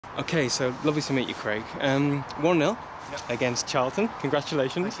Okay, so lovely to meet you, Craig. 1-0 against Charlton.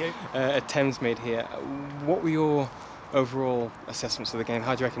 Congratulations. Thank you. At Thamesmead here. What were your overall assessments of the game?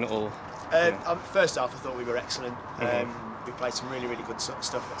 How do you reckon it all? First off, I thought we were excellent. We played some really good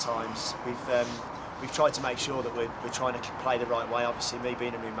stuff at times. We've tried to make sure that we're trying to play the right way. Obviously, me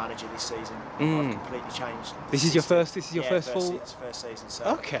being a new manager this season, I've completely changed. This is your first full. It's first season. So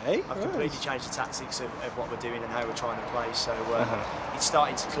okay. I've completely changed the tactics of what we're doing and how we're trying to play. So it's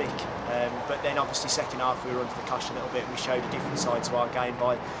starting to click. But then, obviously, second half we were under the cosh a little bit. We showed a different side to our game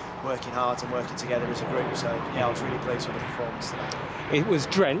by working hard and working together as a group. So yeah, I was really pleased with the performance today. It was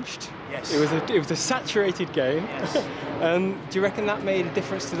drenched. Yes. It was a saturated game. Yes. Do you reckon that made a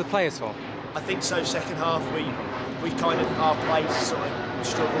difference to the play at all? I think so. Second half, we kind of, our play sort of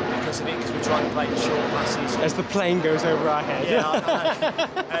struggled because of it, because we're trying to play the short passes. As the plane goes over our head.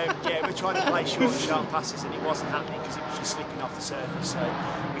 Yeah, yeah, we're trying to play short and sharp passes, and it wasn't happening because it was just slipping off the surface. So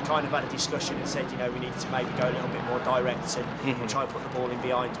we kind of had a discussion and said, you know, we needed to maybe go a little bit more direct and try and put the ball in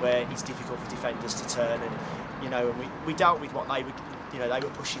behind where it's difficult for defenders to turn. And you know, and we dealt with what they were. You know, they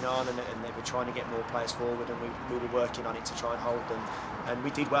were pushing on and they were trying to get more players forward, and we were working on it to try and hold them, and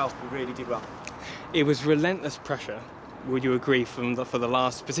we did well. We really did well. It was relentless pressure. Would you agree for the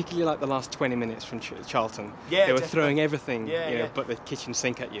last, particularly like the last 20 minutes from Charlton? Yeah, they were definitely. throwing everything, you know, yeah. but the kitchen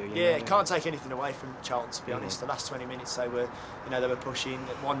sink at you. Yeah, it can't take anything away from Charlton, to be honest. The last 20 minutes they were pushing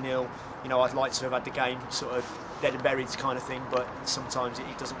at 1-0. You know, I'd like to have had the game sort of dead and buried kind of thing, but sometimes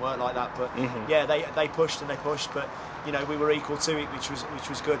it doesn't work like that. But yeah, they pushed and they pushed, but you know, we were equal to it, which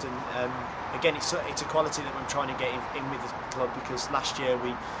was good. And again, it's a quality that I'm trying to get in with the club, because last year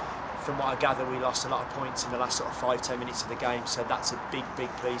from what I gather, we lost a lot of points in the last sort of 5-10 minutes of the game. So that's a big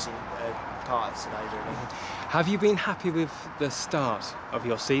pleasing part of today, really. Have you been happy with the start of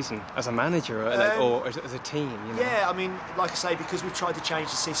your season as a manager or as a team? You know? Yeah, I mean, like I say, because we've tried to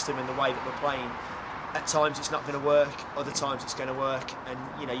change the system and the way that we're playing. At times it's not going to work, other times it's going to work, and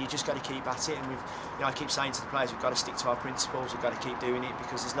you know, you just got to keep at it. And I keep saying to the players, we've got to stick to our principles. We've got to keep doing it,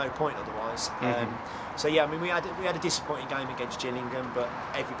 because there's no point otherwise. So yeah, I mean, we had a disappointing game against Gillingham, but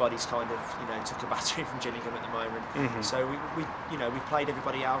everybody's kind of, you know, took a battering from Gillingham at the moment. So we played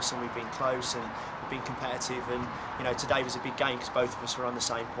everybody else, and we've been close and we've been competitive. And you know, today was a big game because both of us were on the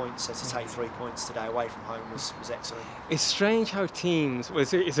same points. So to take 3 points today away from home was excellent. It's strange how teams. Well,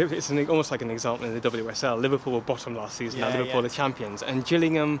 it's almost like an example in the WSL. Liverpool were bottom last season. Now Liverpool are champions, and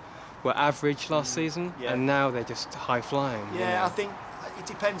Gillingham were average last season, and now they're just high flying. Yeah, you know? I think it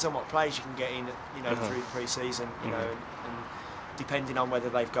depends on what players you can get in, you know, through pre-season, you know, and depending on whether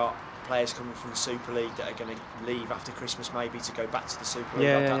they've got players coming from the Super League that are going to leave after Christmas, maybe to go back to the Super League.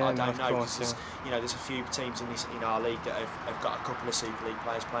 I don't know, because there's, you know, there's a few teams in our league that have got a couple of Super League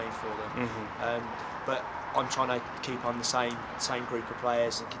players playing for them. But I'm trying to keep on the same group of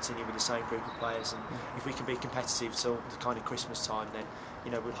players and continue with the same group of players, and if we can be competitive till the kind of Christmas time, then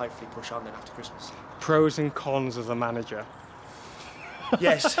you know, we'll hopefully push on then after Christmas. Pros and cons as a manager.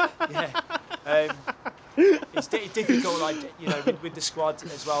 Yes, yeah. It's difficult, like, you know, with the squad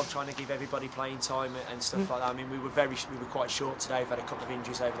as well, trying to give everybody playing time and stuff like that. I mean, we were quite short today. We've had a couple of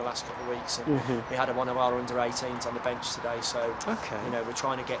injuries over the last couple of weeks, and we had one of our under-18s on the bench today. So, you know, we're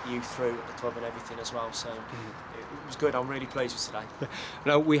trying to get youth through at the club and everything as well. So it was good. I'm really pleased with today.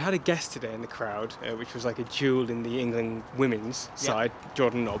 Now, we had a guest today in the crowd, which was like a jewel in the England women's side,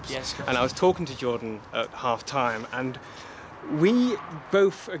 Jordan Nobbs. Yes, and I was talking to Jordan at half-time, and we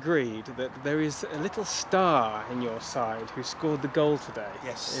both agreed that there is a little star in your side who scored the goal today.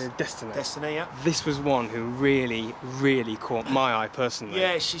 Yes. Destiny, yeah. This was one who really caught my eye personally.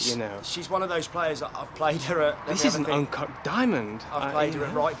 Yeah, she's one of those players. I've played her at... This is an uncut diamond. I've played her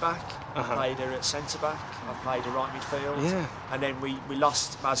at right back, I've played her at centre back, I've played her right midfield. Yeah. And then we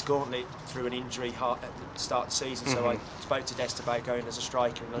lost Maz Gauntlet through an injury at the start of the season, so I spoke to Dest about going as a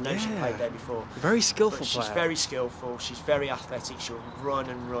striker, and I know she played there before. Very skillful player. She's very skillful, she's very athletic, she'll run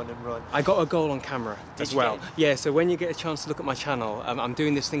and run and run. I got a goal on camera as well. Yeah, so when you get a chance to look at my channel, I'm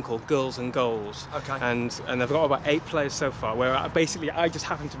doing this thing called Girls and Goals. Okay. And I've got about 8 players so far, where I just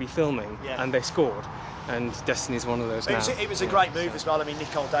happened to be filming and they scored. And Destiny's one of those now. It was a great move as well. I mean,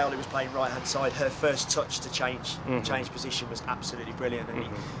 Nicholls, who was playing right-hand side, her first touch to change position was absolutely brilliant. And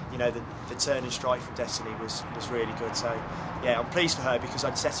you know, the turn and strike from Destiny was really good. So yeah, I'm pleased for her, because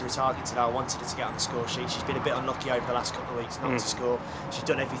I'd set her a target today. I wanted her to get on the score sheet. She's been a bit unlucky over the last couple of weeks not to score. She's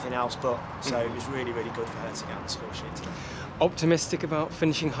done everything else, but so it was really good for her to get on the score sheet today. Optimistic about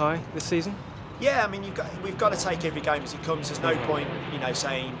finishing high this season? Yeah, I mean, we've got to take every game as it comes. There's no point,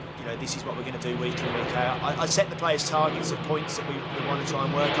 saying, this is what we're going to do week in, week out. I set the players targets of points that we want to try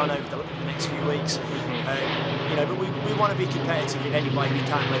and work on over the next few weeks. But we want to be competitive in any way we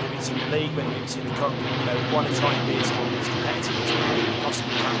can, whether it's in the league, whether it's in the cup. We want to try and be as competitive as we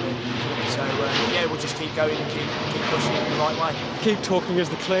possibly can be. So we'll just keep going and keep pushing it in the right way. Keep talking as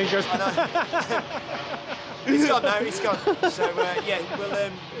the plane goes. I know. It's gone now, it's gone. So,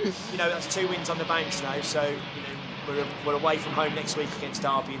 we'll, that's 2 wins on the banks now. So, we're away from home next week against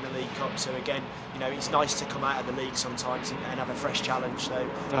Derby in the League Cup. So, again, it's nice to come out of the league sometimes and have a fresh challenge. So,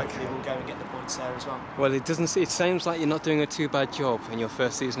 hopefully we'll go and get the points there as well. Well, it sounds like you're not doing a too bad job in your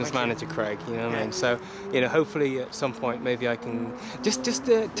first season as manager, Craig. You know what I mean? So, hopefully at some point maybe I can just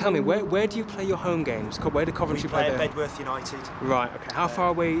tell me where do you play your home games? Where do Coventry play? At Bedworth United. Right. Okay. How far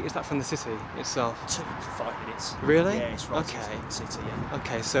away is that from the city itself? 5 minutes. Really? Yeah, it's right in the city. Yeah.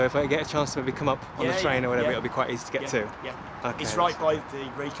 Okay. So if I get a chance to maybe come up on the train or whatever, it'll be quite easy to get to. Yeah. Okay. It's right by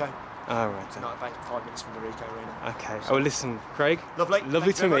the Rico. All right. It's not about 5 minutes from the Rico Arena. Okay. Oh, listen, Craig.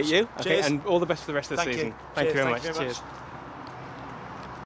 Lovely to meet you. Okay, Cheers. and all the best for the rest of the season. Thank you very much. Cheers.